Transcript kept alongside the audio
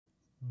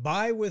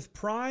Buy with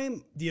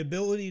Prime, the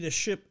ability to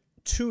ship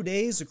 2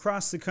 days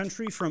across the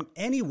country from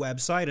any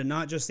website and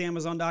not just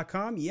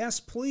Amazon.com. Yes,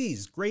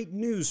 please. Great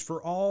news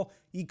for all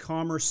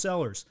e-commerce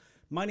sellers.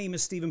 My name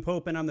is Stephen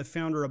Pope, and I'm the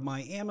founder of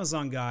My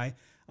Amazon Guy.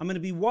 I'm going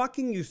to be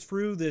walking you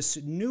through this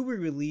newly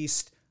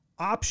released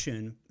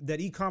option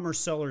that e-commerce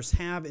sellers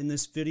have in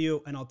this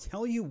video, and I'll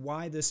tell you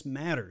why this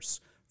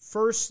matters.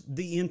 First,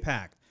 the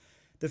impact.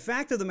 The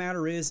fact of the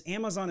matter is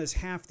Amazon is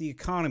half the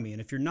economy,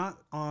 and if you're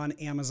not on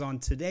Amazon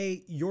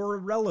today, you're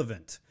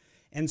irrelevant.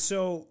 And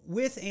so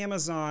with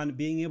Amazon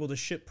being able to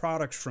ship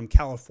products from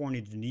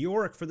California to New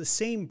York for the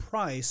same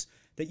price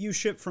that you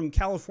ship from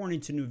California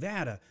to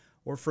Nevada,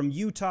 or from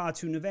Utah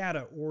to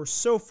Nevada, or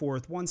so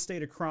forth, one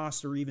state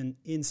across or even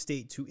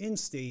in-state to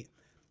in-state,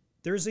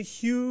 there's a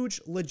huge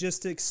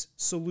logistics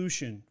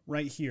solution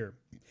right here.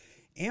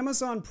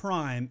 Amazon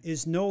Prime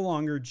is no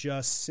longer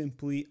just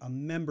simply a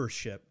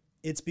membership.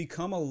 It's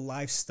become a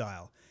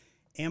lifestyle.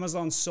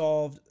 Amazon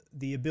solved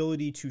the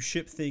ability to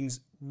ship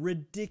things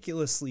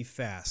ridiculously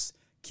fast.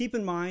 Keep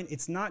in mind,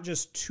 it's not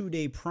just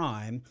 2-day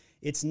Prime,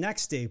 it's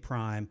next-day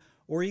Prime,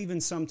 or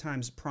even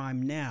sometimes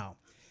Prime Now.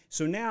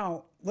 So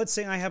now, let's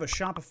say I have a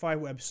Shopify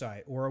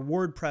website or a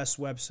WordPress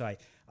website.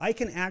 I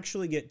can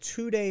actually get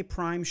 2-day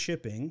Prime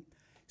shipping,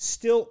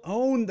 still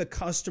own the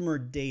customer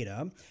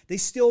data. They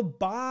still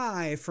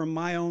buy from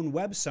my own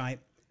website,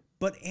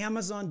 but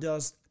Amazon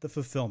does the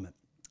fulfillment.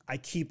 I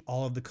keep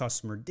all of the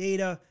customer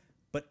data,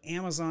 but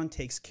Amazon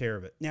takes care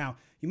of it. Now,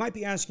 you might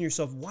be asking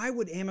yourself, why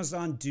would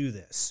Amazon do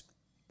this?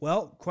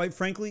 Well, quite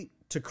frankly,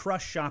 to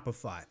crush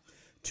Shopify,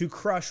 to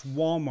crush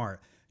Walmart,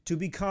 to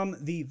become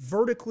the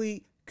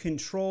vertically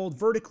controlled,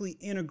 vertically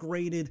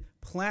integrated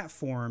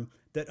platform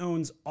that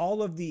owns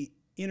all of the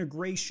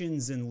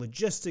integrations and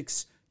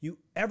logistics you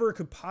ever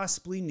could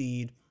possibly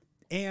need,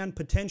 and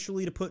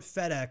potentially to put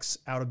FedEx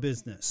out of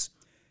business.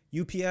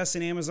 UPS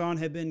and Amazon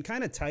have been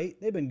kind of tight.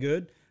 They've been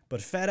good. But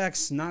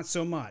FedEx, not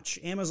so much.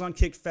 Amazon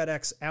kicked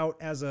FedEx out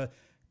as a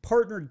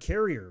partnered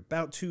carrier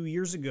about 2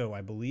 years ago, I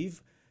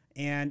believe.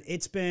 And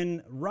it's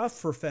been rough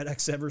for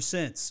FedEx ever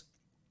since.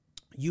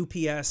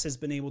 UPS has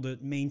been able to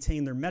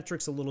maintain their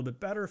metrics a little bit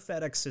better.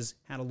 FedEx has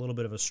had a little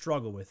bit of a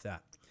struggle with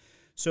that.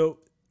 So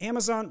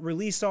Amazon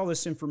released all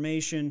this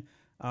information.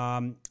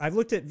 I've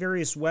looked at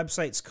various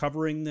websites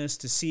covering this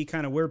to see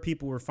kind of where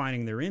people were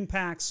finding their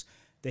impacts.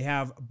 They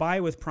have Buy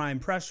with Prime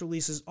press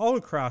releases all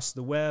across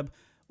the web.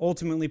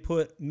 Ultimately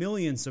put,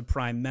 millions of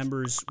Prime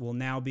members will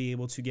now be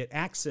able to get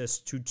access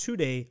to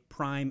 2-day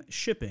Prime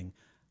shipping,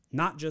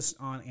 not just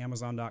on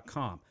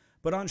Amazon.com,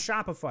 but on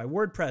Shopify,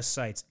 WordPress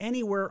sites,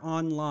 anywhere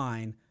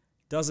online,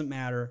 doesn't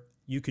matter,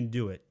 you can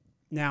do it.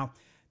 Now,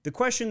 the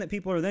question that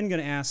people are then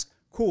going to ask,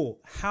 cool,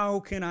 how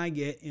can I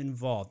get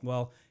involved?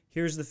 Well,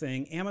 here's the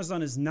thing,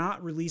 Amazon is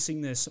not releasing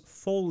this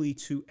fully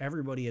to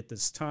everybody at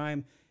this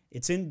time.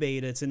 It's in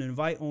beta, it's an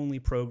invite-only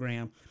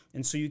program,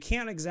 and so you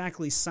can't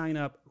exactly sign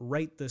up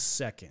right this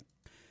second.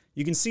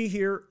 You can see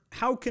here,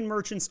 how can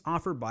merchants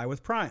offer Buy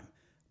with Prime?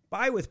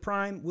 Buy with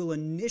Prime will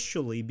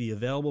initially be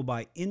available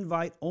by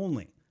invite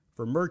only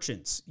for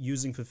merchants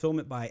using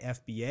Fulfillment by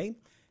FBA.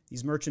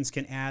 These merchants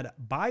can add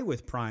Buy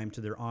with Prime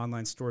to their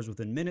online stores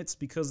within minutes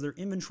because their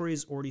inventory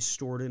is already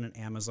stored in an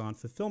Amazon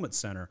fulfillment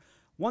center.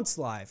 Once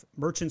live,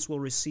 merchants will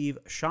receive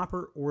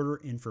shopper order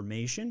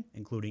information,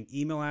 including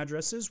email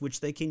addresses, which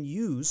they can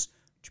use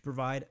to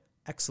provide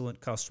excellent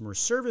customer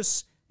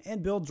service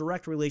and build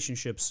direct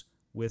relationships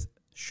with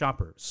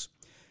shoppers.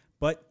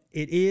 But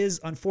it is,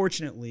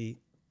 unfortunately,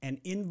 an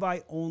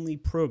invite-only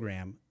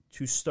program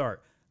to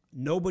start.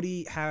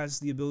 Nobody has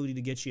the ability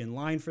to get you in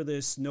line for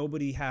this.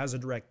 Nobody has a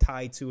direct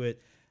tie to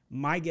it.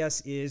 My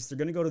guess is they're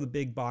going to go to the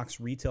big box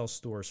retail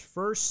stores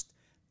first,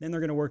 then they're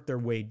going to work their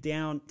way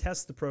down,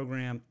 test the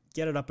program,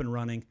 get it up and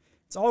running.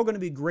 It's all going to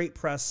be great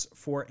press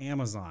for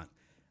Amazon.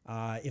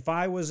 If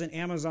I was an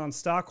Amazon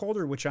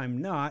stockholder, which I'm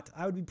not,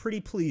 I would be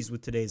pretty pleased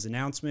with today's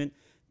announcement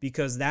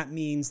because that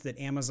means that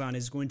Amazon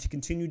is going to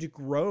continue to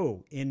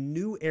grow in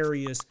new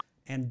areas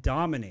and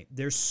dominate.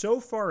 They're so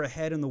far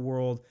ahead in the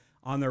world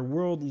on their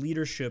world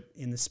leadership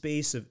in the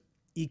space of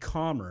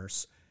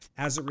e-commerce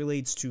as it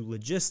relates to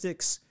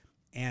logistics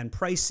and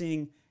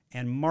pricing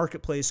and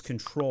marketplace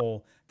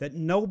control that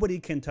nobody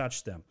can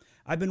touch them.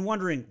 I've been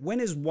wondering, when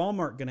is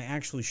Walmart going to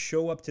actually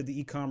show up to the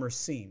e-commerce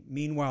scene?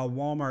 Meanwhile,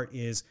 Walmart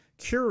is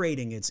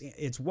curating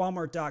its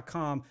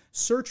Walmart.com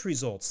search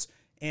results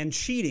and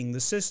cheating the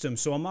system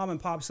so a mom and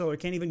pop seller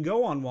can't even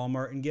go on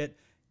Walmart and get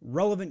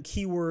relevant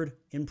keyword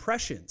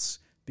impressions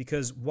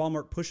because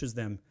Walmart pushes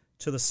them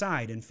to the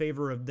side in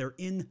favor of their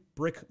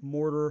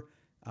in-brick-mortar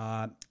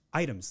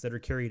items that are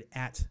carried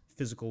at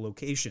physical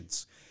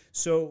locations.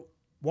 So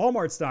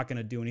Walmart's not going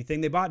to do anything.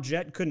 They bought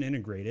Jet, couldn't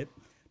integrate it.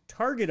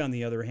 Target, on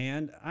the other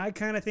hand, I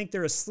kind of think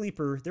they're a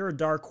sleeper. They're a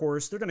dark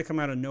horse. They're going to come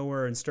out of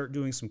nowhere and start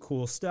doing some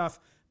cool stuff,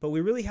 but we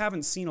really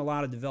haven't seen a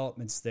lot of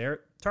developments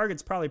there.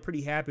 Target's probably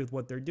pretty happy with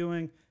what they're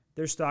doing.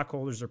 Their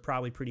stockholders are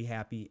probably pretty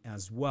happy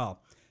as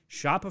well.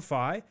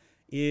 Shopify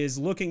is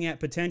looking at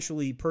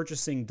potentially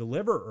purchasing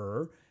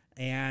Deliverr,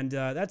 and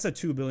that's a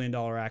 $2 billion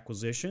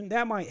acquisition.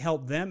 That might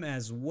help them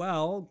as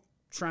well.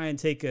 try and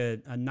take a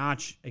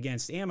notch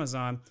against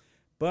Amazon,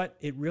 but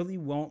it really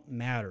won't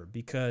matter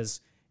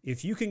because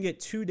if you can get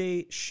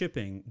 2-day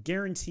shipping,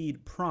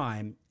 guaranteed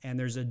Prime, and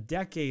there's a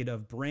decade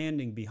of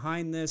branding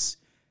behind this,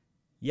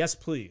 yes,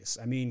 please.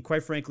 I mean,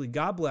 quite frankly,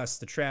 God bless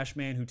the trash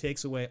man who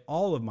takes away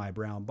all of my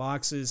brown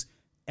boxes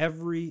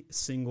every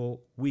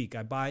single week.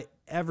 I buy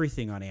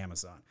everything on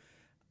Amazon.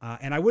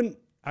 And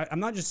I'm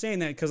not just saying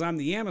that because I'm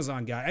the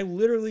Amazon guy. I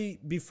literally,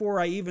 before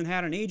I even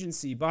had an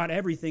agency, bought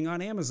everything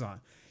on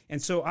Amazon.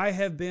 And so I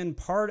have been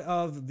part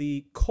of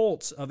the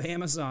cult of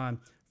Amazon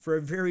for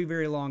a very,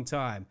 very long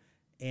time.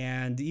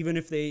 And even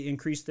if they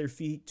increased their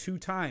fee 2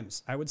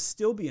 times, I would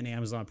still be an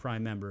Amazon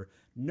Prime member,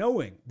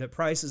 knowing that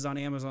prices on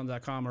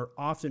Amazon.com are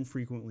often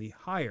frequently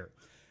higher.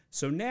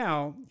 So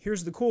now,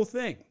 here's the cool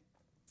thing.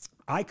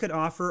 I could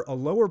offer a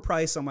lower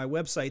price on my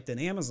website than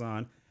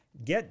Amazon,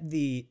 get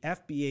the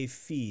FBA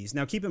fees.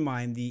 Now, keep in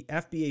mind, the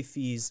FBA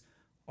fees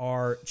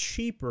are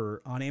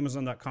cheaper on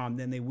Amazon.com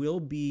than they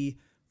will be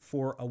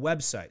for a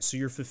website. So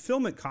your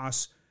fulfillment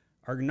costs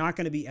are not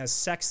going to be as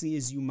sexy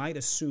as you might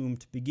assume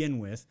to begin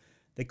with.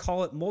 They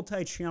call it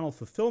multi-channel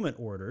fulfillment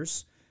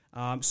orders.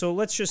 So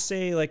let's just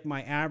say like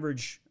my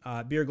average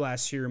beer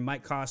glass here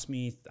might cost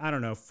me, I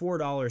don't know,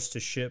 $4 to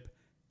ship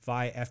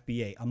via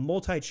FBA. A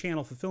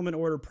multi-channel fulfillment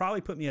order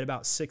probably put me at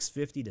about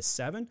 $6.50 to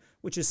 $7,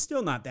 which is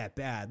still not that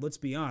bad, let's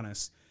be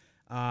honest.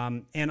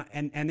 And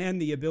then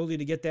the ability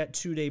to get that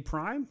 2-day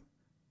Prime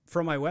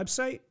from my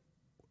website,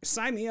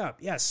 sign me up.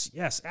 Yes,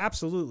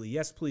 absolutely.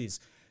 Yes, please.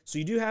 So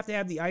you do have to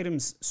have the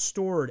items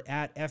stored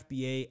at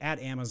FBA,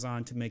 at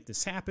Amazon to make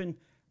this happen.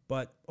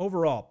 But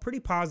overall,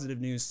 pretty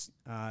positive news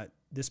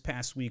this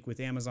past week with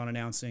Amazon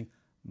announcing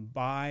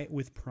Buy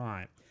with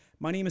Prime.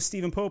 My name is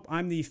Stephen Pope.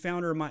 I'm the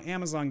founder of My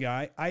Amazon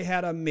Guy. I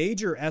had a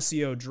major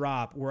SEO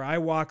drop where I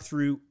walk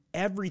through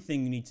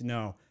everything you need to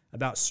know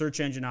about search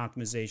engine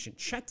optimization.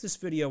 Check this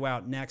video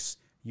out next.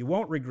 You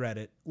won't regret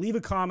it. Leave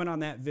a comment on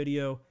that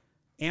video.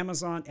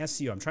 Amazon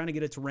SEO. I'm trying to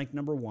get it to rank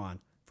 #1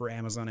 for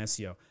Amazon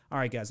SEO. All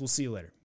right, guys, we'll see you later.